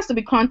 like, there has to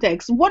be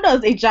context. What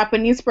does a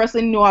Japanese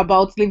person know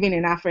about living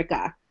in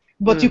Africa?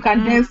 But you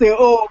can then say,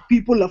 oh,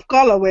 people of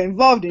color were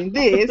involved in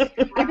this.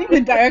 I think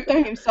the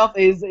director himself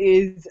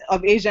is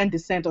of Asian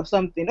descent or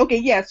something. Okay,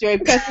 yes, you're a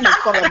person of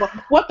color, but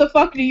what the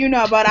fuck do you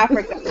know about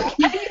Africa?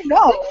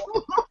 No.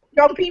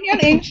 Your opinion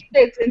ain't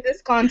shit in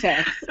this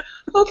context.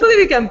 Hopefully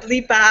we can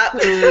bleep out.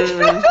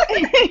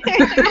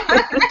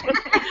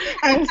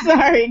 I'm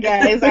sorry,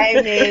 guys.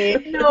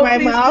 My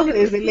mouth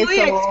is a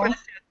little.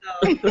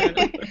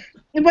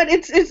 But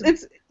it's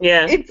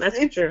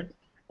that's true.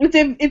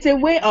 it's a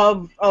way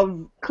of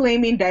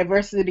claiming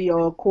diversity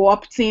or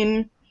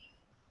co-opting,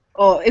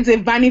 or it's a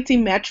vanity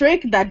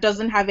metric that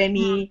doesn't have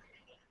any.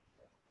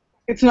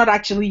 It's not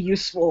actually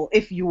useful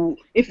if you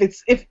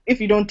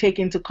don't take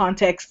into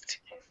context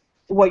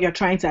what you're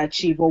trying to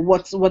achieve or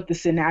what the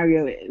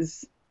scenario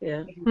is.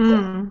 Yeah.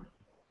 Mm.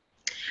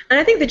 And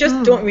I think they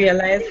just don't Mm.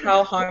 realize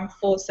how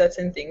harmful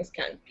certain things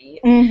can be.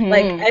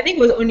 Like, Mm-hmm. I think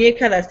it was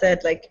Onyeka that said,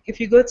 like, if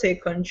you go to a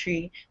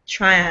country,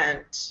 try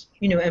and,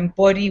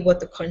 embody what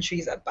the country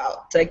is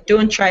about. Like,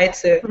 don't try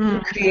to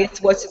Mm. create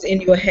what is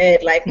in your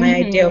head, like my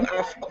idea Mm-hmm.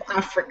 of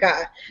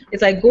Africa.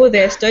 It's like, go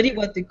there, study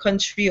what the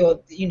country or,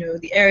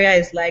 the area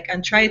is like,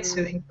 and try to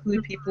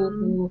include people Mm.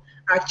 who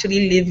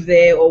actually live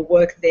there or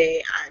work there,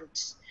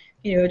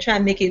 and, try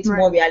and make it Right.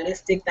 more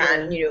realistic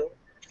than, Yeah.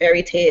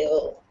 fairy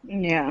tale.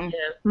 Yeah. Yeah.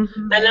 And I'm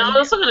Mm-hmm.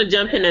 also going to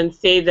jump in and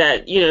say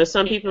that,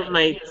 some people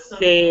might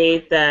say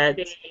that,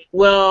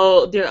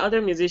 well, there are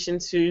other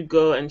musicians who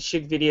go and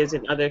shoot videos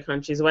in other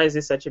countries. Why is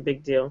this such a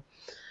big deal?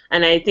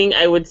 And I think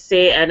I would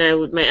say,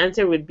 my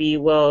answer would be,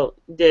 well,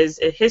 there's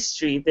a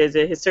history, there's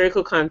a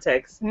historical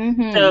context.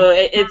 Mm-hmm. So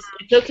it's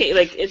okay.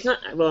 Like, it's not,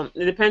 well,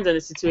 it depends on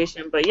the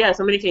situation, but yeah,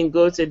 somebody can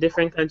go to a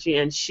different country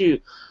and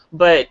shoot,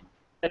 but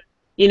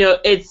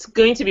it's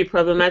going to be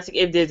problematic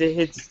if there's a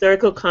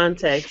historical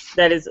context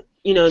that is,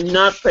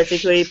 not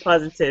particularly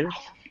positive,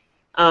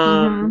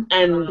 Mm-hmm.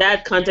 and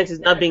that context is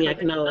not being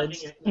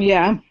acknowledged.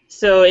 Yeah.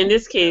 So in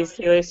this case,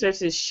 Taylor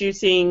Swift is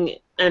shooting,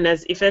 and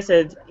as Ife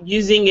said,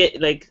 using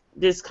it like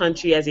this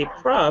country as a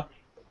prop,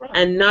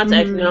 and not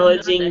Mm-hmm.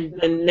 acknowledging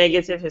the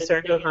negative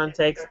historical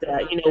context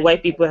that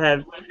white people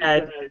have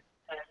had,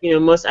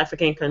 most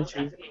African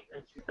countries.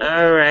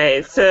 All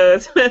right, so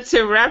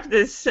to wrap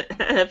this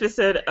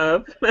episode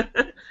up,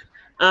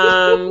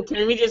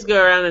 can we just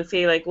go around and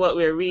say like what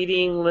we're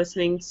reading,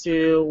 listening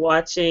to,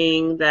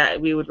 watching that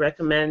we would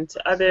recommend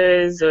to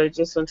others, or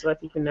just want to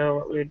let people know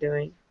what we're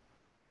doing?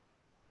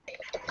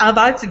 I'm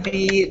about to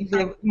be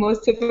the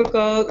most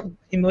typical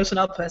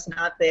emotional person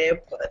out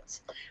there, but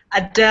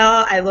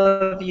Adele, I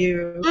love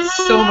you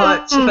so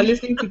much for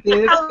listening to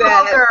this. Hello,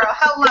 girl.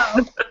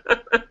 Hello.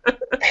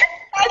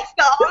 That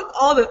song,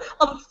 all the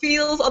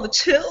feels, all the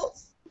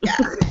chills. Yeah.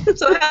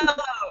 So hello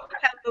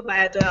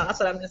by Adele. That's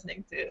what I'm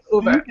listening to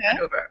over Okay. and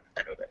over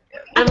and over. Yeah.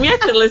 I'm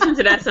yet to listen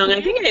to that song.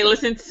 I think I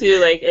listened to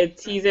like a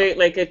teaser,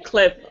 like a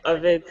clip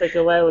of it like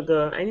a while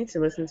ago. I need to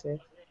listen to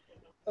it.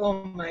 Oh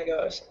my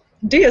gosh.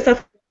 Do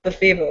yourself a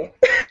favor.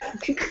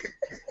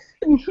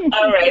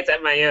 All right,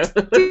 Amayo.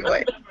 Do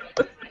it.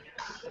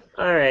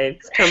 All right,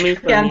 it's coming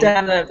from Yeah, I'm me.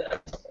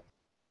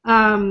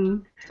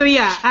 done. So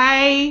yeah,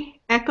 I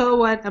echo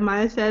what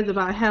Amaya says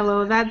about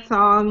Hello. That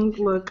song,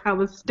 look, I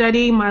was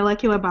studying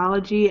molecular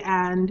biology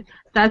and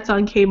that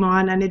song came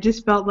on and it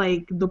just felt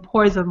like the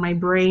pores of my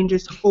brain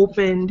just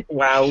opened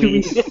Wow. to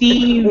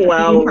receive the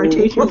Wow.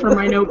 impartation from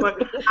my notebook.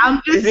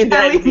 I'm just Isn't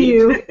that telling deep?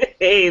 you,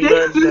 Hey, this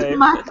Lord, is Lord.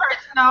 my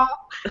personal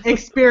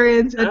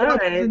experience. I All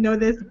don't right. know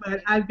this,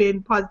 but I've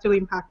been positively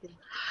impacted.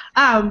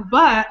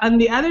 But on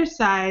the other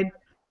side,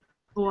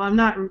 well, I'm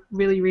not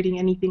really reading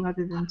anything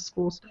other than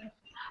school stuff.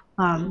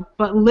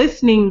 But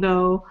listening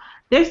though,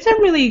 there's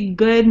some really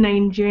good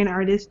Nigerian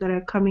artists that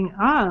are coming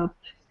up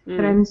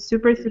that I'm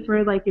super,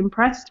 super like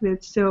impressed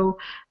with. So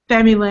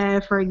Femile,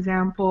 for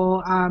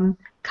example,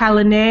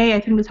 Kalane, I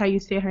think that's how you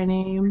say her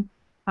name.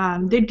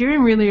 They're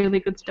doing really, really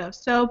good stuff.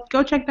 So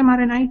go check them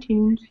out on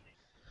iTunes.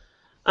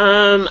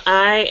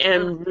 I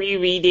am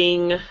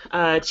rereading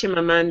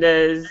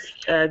Chimamanda's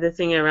The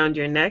Thing Around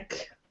Your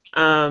Neck.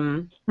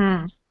 And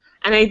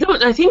I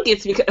think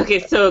it's because, okay,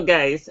 so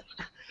guys,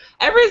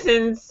 ever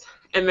since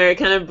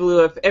Americana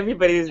blew up,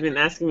 everybody's been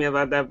asking me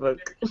about that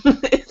book.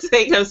 It's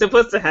like I'm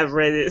supposed to have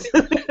read it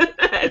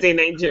as a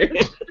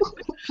Nigerian.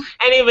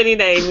 Anybody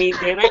that I meet,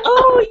 they're like,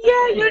 oh,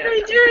 yeah, you're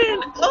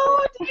Nigerian.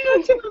 Oh, did you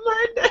know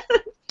Chimamanda?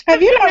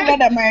 Have you not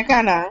read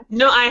Americana?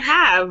 No, I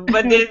have,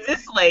 but there's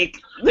this, like,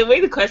 the way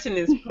the question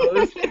is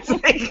posed, it's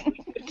like,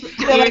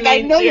 They're like,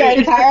 I know your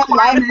entire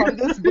life from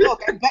this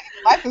book. I bet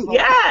your life is like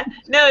yeah,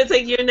 no, it's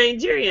like you're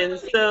Nigerian,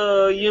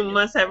 so you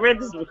must have read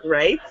this book,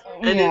 right?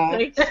 And Yeah.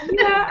 it's like,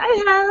 yeah,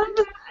 I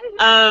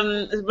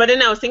have. But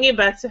then I was thinking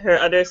back to her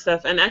other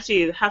stuff, and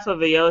actually, Half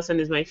of a Yellow Sun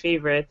is my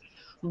favorite.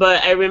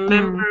 But I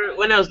remember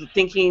when I was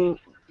thinking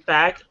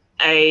back,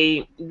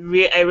 I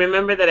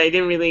remember that I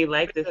didn't really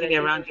like The Thing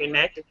Around Your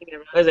Neck.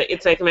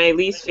 It's like my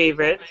least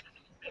favorite.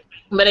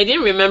 But I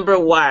didn't remember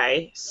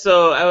why.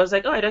 So I was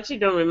like, oh, I actually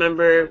don't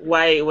remember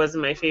why it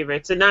wasn't my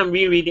favorite. So now I'm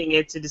rereading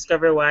it to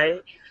discover why.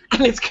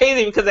 And it's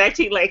crazy because I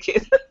actually like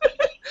it.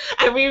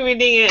 I'm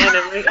rereading it and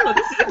I'm like, oh,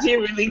 this is actually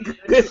really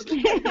good.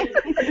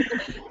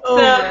 Oh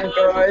my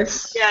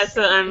gosh. Yeah,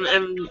 so I'm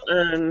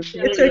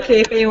It's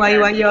okay, Faye, while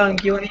you are young.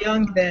 You were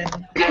young then.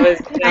 I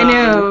was I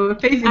know,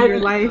 phase in your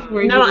life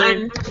where you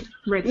were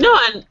rich. No,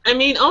 and I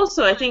mean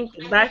also I think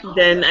back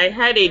then I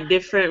had a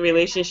different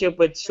relationship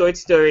with short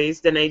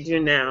stories than I do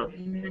now.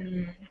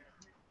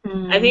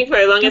 I think for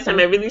the longest time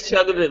I really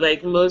struggled with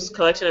like most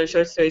collection of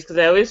short stories because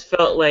I always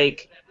felt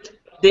like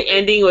the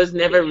ending was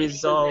never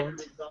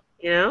resolved,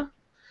 you know?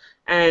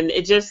 And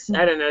it just,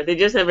 I don't know, they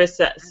just never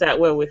sat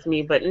well with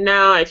me. But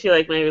now I feel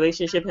like my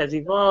relationship has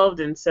evolved,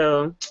 and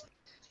so,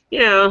 I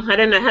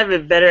don't know, I have a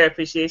better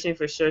appreciation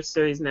for short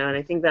stories now, and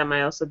I think that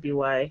might also be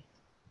why.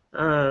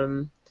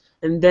 And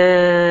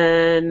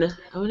then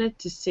I wanted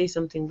to say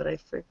something, but I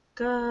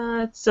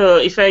forgot. So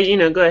if I,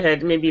 go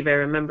ahead, maybe if I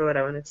remember what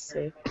I wanted to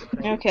say.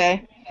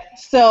 Okay.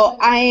 So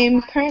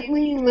I'm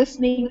currently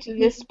listening to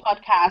this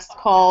podcast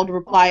called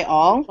Reply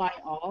All.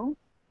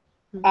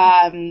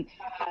 Um,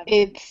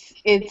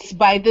 it's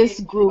by this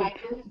group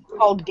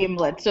called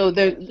Gimlet. So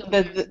this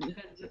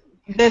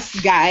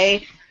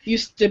guy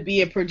used to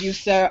be a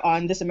producer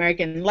on This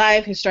American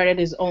Life. He started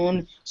his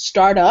own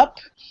startup,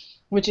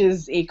 which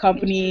is a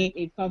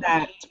company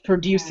that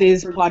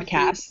produces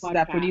podcasts,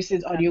 that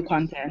produces audio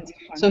content.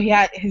 So he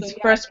had his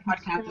first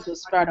podcast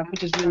was Startup,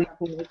 which is really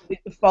cool. It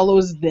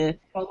follows the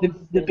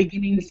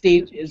beginning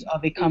stages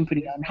of a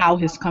company and how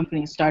his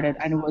company started,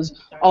 and it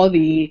was all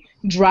the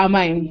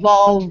drama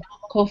involved,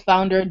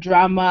 co-founder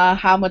drama,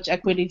 how much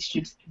equity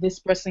should this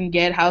person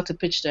get, how to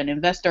pitch to an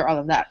investor, all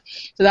of that.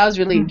 So that was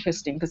really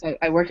interesting because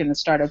I work in the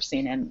startup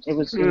scene, and it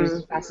was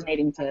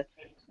fascinating to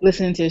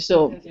listen to.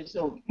 So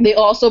they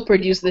also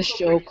produce this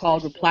show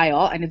called Reply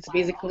All, and it's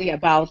basically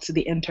about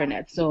the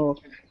internet. So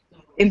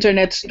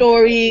internet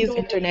stories,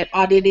 internet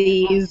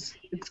oddities.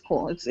 It's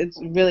cool. It's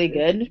really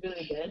good.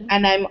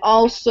 And I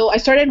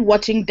started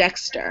watching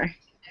Dexter.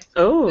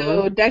 Oh.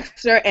 So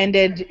Dexter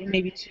ended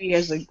maybe 2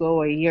 years ago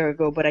or a year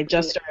ago, but I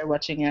just started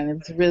watching it,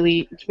 and it's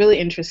really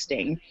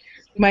interesting.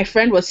 My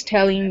friend was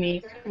telling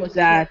me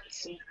that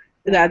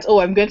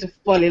I'm going to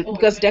fall in,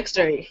 because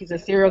Dexter, he's a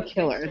serial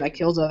killer that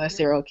kills other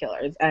serial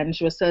killers, and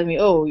she was telling me,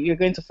 oh, you're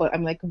going to fall.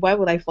 I'm like, why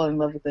would I fall in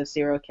love with a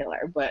serial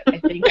killer? But I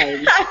think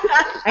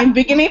I'm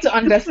beginning to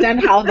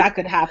understand how that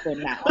could happen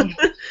now. Now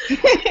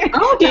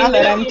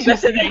that I'm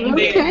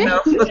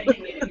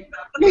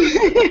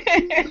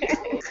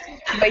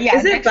But yeah,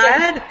 Is it Dexter,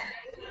 bad?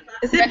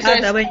 Is it bad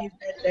Dexter's- that when you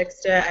said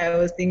Dexter, I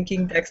was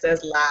thinking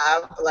Dexter's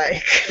Lab?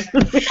 Like,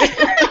 Dexter's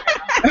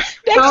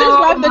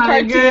Lab, the my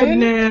cartoon.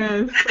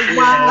 goodness!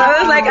 Wow. I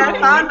was like,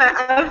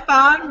 I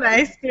found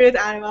my spirit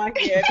animal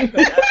here.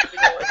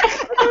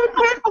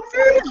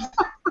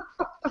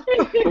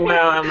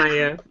 Wow,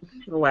 Amaya.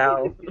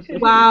 Wow.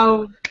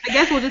 Wow. I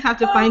guess we'll just have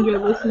to find your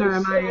listener,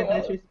 Amaya.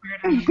 That's your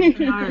spirit animal.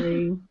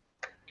 Sorry.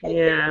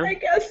 Yeah. I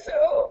guess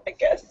so.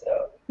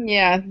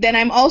 Yeah, then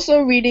I'm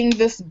also reading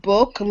this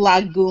book,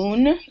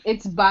 Lagoon.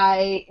 It's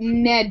by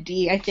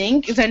Neddy, I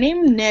think. Is her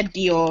name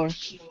Neddy, or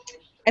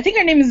I think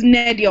her name is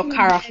Neddy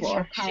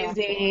Okafor. She's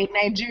a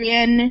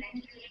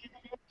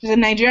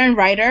Nigerian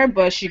writer,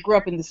 but she grew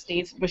up in the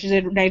States, but she's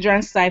a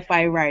Nigerian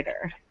sci-fi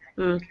writer.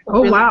 Oh,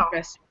 Really wow.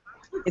 interesting.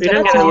 We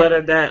don't get a lot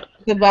of that.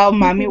 It's about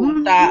Mami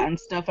Wata and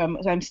stuff.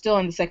 I'm still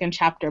in the second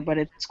chapter, but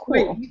it's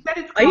cool. Wait, you said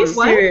it's Are you called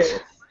what? serious?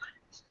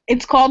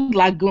 It's called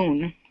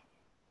Lagoon,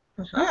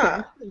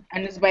 Huh.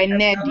 and it's by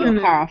Neddy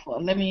Okafor.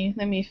 Let me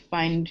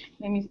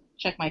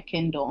check my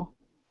Kindle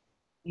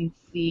and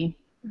see.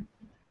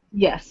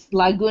 Yes,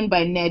 Lagoon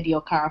by Neddy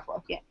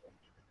Okafor. Yeah.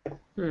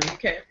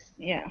 Okay.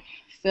 Yeah. I'm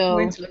So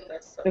going to look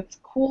this up. it's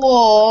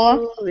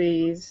cool.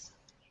 Please.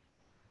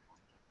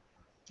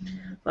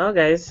 Well,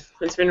 guys,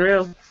 it's been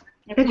real.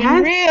 It's It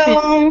has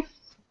real.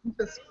 It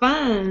was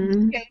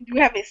fun. Okay, do we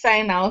have a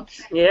sign out?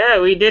 Yeah,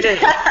 we did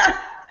it.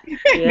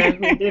 Yeah,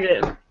 we did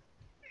it.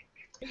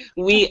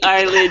 We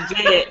are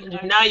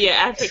legit. Now you're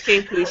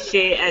African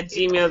Cliche at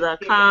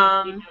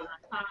gmail.com.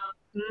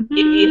 If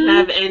you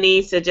have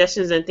any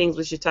suggestions and things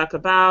we should talk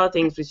about,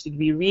 things we should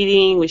be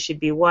reading, we should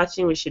be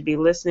watching, we should be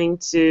listening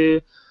to,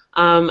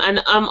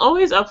 and I'm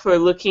always up for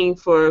looking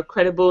for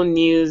credible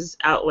news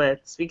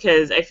outlets,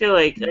 because I feel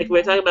like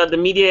we're talking about the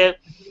media,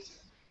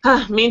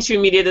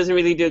 mainstream media doesn't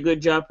really do a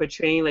good job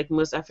portraying like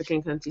most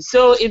African countries.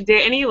 So if there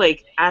are any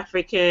like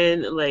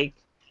African like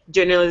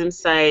journalism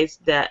sites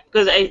that,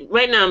 because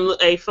right now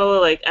I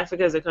follow like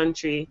Africa as a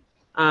Country,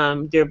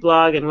 their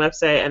blog and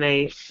website, and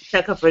I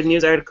check up for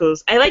news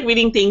articles. I like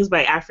reading things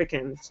by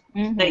Africans,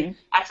 like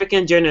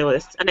African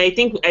journalists, and I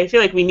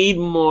feel like we need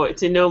more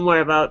to know more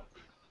about,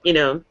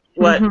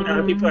 what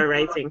people are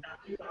writing.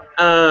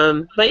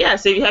 But yeah,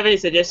 so if you have any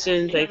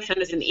suggestions, like send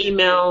us an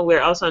email.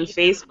 We're also on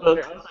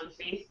Facebook.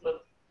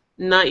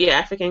 Not Your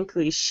African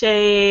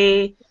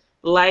Cliche.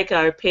 Like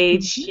our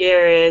page,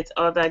 share it,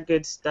 all that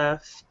good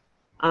stuff.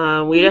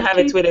 We don't have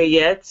a Twitter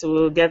yet, so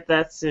we'll get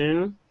that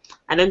soon.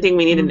 I don't think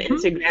we need an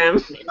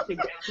Instagram.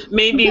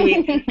 maybe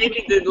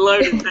the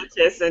Lord will touch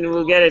us and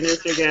we'll get an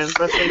Instagram.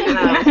 But for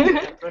now,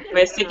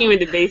 we're sticking with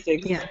the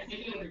basics. Yeah.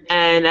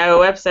 And our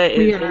website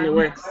is in the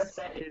works.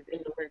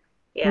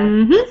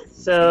 Yeah.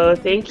 So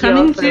thank you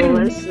all for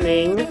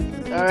listening.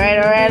 All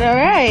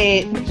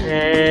right.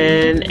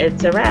 And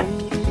it's a wrap.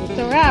 It's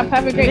a wrap.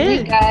 Have a great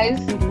week,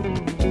 guys.